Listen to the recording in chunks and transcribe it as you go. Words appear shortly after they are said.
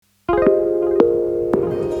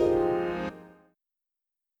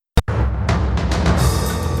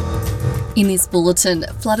In this bulletin,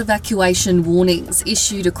 flood evacuation warnings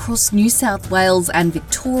issued across New South Wales and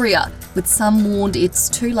Victoria, with some warned it's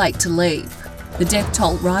too late to leave. The death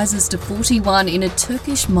toll rises to 41 in a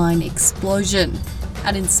Turkish mine explosion.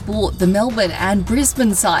 And in sport, the Melbourne and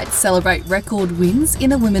Brisbane sides celebrate record wins in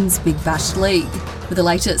the Women's Big Bash League. With the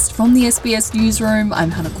latest from the SBS Newsroom, I'm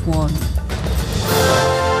Hannah Kwon.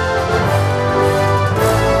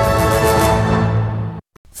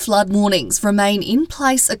 Flood warnings remain in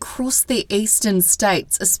place across the eastern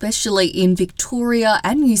states, especially in Victoria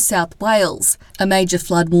and New South Wales. A major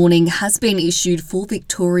flood warning has been issued for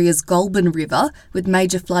Victoria's Goulburn River, with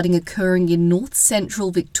major flooding occurring in north-central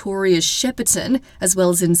Victoria's Shepparton, as well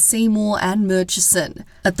as in Seymour and Murchison.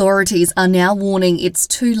 Authorities are now warning it's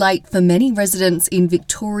too late for many residents in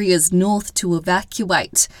Victoria's north to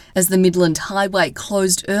evacuate, as the Midland Highway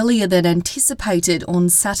closed earlier than anticipated on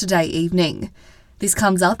Saturday evening. This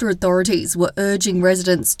comes after authorities were urging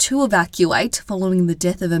residents to evacuate following the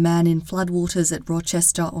death of a man in floodwaters at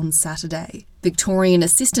Rochester on Saturday. Victorian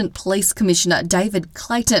Assistant Police Commissioner David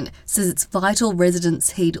Clayton says it's vital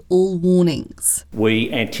residents heed all warnings.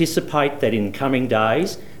 We anticipate that in coming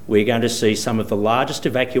days we're going to see some of the largest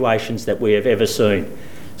evacuations that we have ever seen.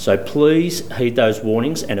 So please heed those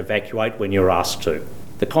warnings and evacuate when you're asked to.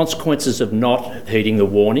 The consequences of not heeding the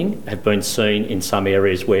warning have been seen in some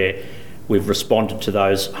areas where we've responded to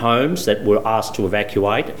those homes that were asked to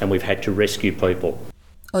evacuate and we've had to rescue people.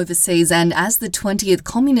 Overseas, and as the 20th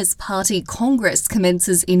Communist Party Congress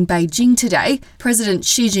commences in Beijing today, President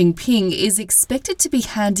Xi Jinping is expected to be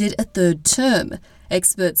handed a third term.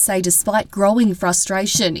 Experts say despite growing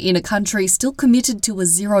frustration in a country still committed to a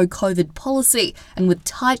zero-COVID policy and with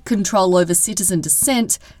tight control over citizen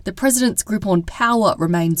dissent, the president's grip on power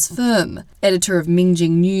remains firm. Editor of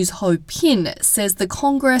Mingjing News Ho Pin says the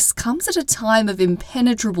Congress comes at a time of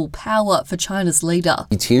impenetrable power for China's leader.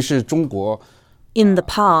 In the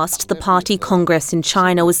past, the party Congress in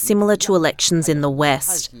China was similar to elections in the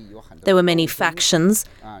West. There were many factions,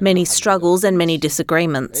 many struggles and many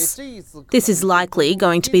disagreements. This is likely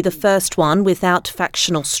going to be the first one without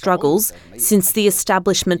factional struggles since the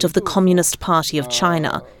establishment of the Communist Party of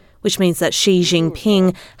China, which means that Xi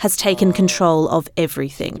Jinping has taken control of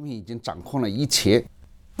everything.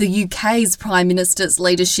 The UK's Prime Minister's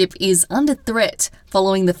leadership is under threat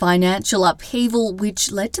following the financial upheaval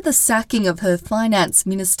which led to the sacking of her finance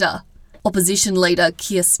minister. Opposition leader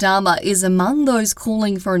Keir Starmer is among those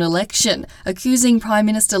calling for an election, accusing Prime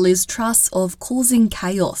Minister Liz Truss of causing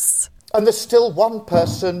chaos. And there's still one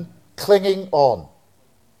person clinging on,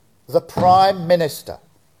 the Prime Minister.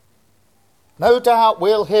 No doubt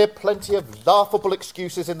we'll hear plenty of laughable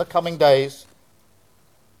excuses in the coming days.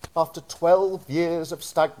 After 12 years of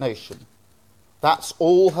stagnation, that's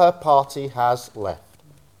all her party has left.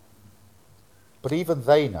 But even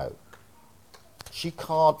they know she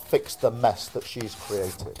can't fix the mess that she's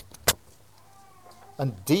created.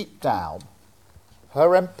 And deep down, her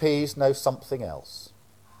MPs know something else.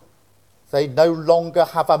 They no longer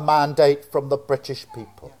have a mandate from the British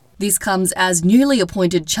people. This comes as newly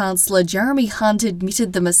appointed Chancellor Jeremy Hunt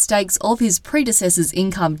admitted the mistakes of his predecessor's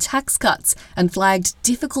income tax cuts and flagged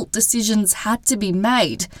difficult decisions had to be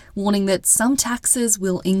made, warning that some taxes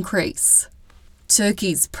will increase.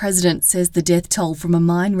 Turkey's president says the death toll from a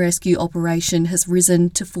mine rescue operation has risen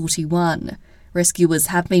to 41. Rescuers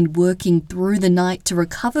have been working through the night to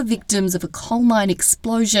recover victims of a coal mine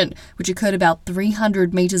explosion, which occurred about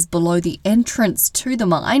 300 metres below the entrance to the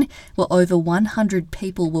mine, where over 100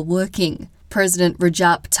 people were working. President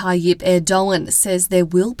Recep Tayyip Erdogan says there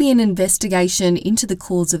will be an investigation into the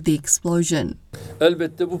cause of the explosion.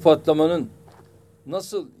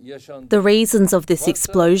 The reasons of this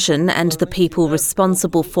explosion and the people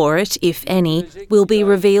responsible for it, if any, will be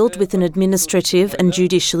revealed with an administrative and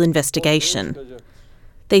judicial investigation.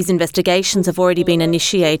 These investigations have already been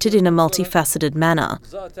initiated in a multifaceted manner.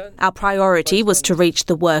 Our priority was to reach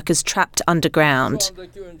the workers trapped underground.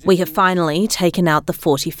 We have finally taken out the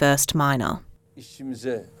 41st miner.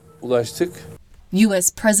 US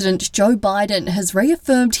President Joe Biden has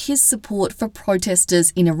reaffirmed his support for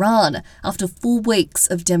protesters in Iran after 4 weeks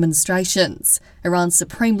of demonstrations. Iran's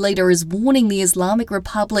supreme leader is warning the Islamic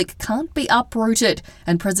Republic can't be uprooted,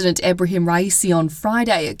 and President Ebrahim Raisi on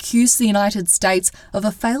Friday accused the United States of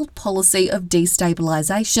a failed policy of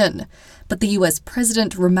destabilisation. But the US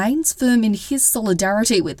president remains firm in his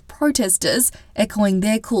solidarity with protesters, echoing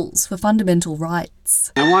their calls for fundamental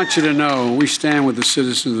rights. I want you to know we stand with the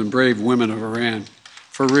citizens and brave women of Iran.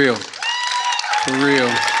 For real. For real.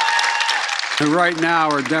 And right now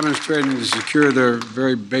are demonstrating to secure their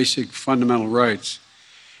very basic fundamental rights.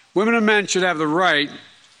 Women and men should have the right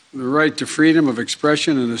to freedom of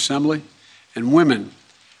expression and assembly, And women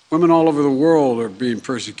all over the world are being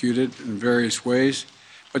persecuted in various ways.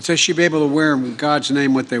 But they should be able to wear in God's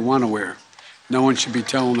name what they want to wear. No one should be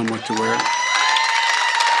telling them what to wear.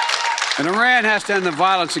 And Iran has to end the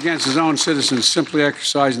violence against its own citizens simply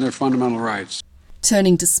exercising their fundamental rights.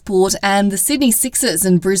 Turning to sport, and the Sydney Sixers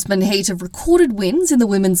and Brisbane Heat have recorded wins in the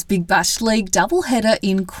Women's Big Bash League doubleheader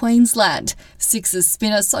in Queensland. Sixers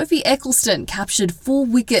spinner Sophie Eccleston captured 4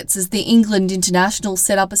 wickets as the England international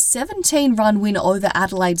set up a 17-run win over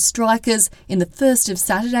Adelaide Strikers in the first of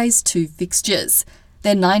Saturday's 2 fixtures.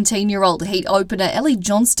 Their 19-year-old Heat opener Ellie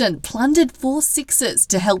Johnston plundered 4 sixes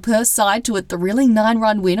to help her side to a thrilling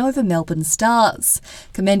 9-run win over Melbourne Stars.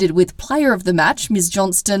 Commended with Player of the Match, Ms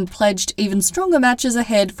Johnston pledged even stronger matches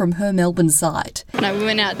ahead from her Melbourne side. No, we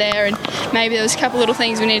went out there and maybe there was a couple little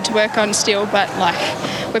things we needed to work on still, but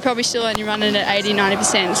we're probably still only running at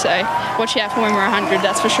 80-90%, so watch out for when we're 100,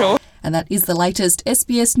 that's for sure. And that is the latest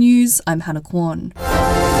SBS News. I'm Hannah Kwan.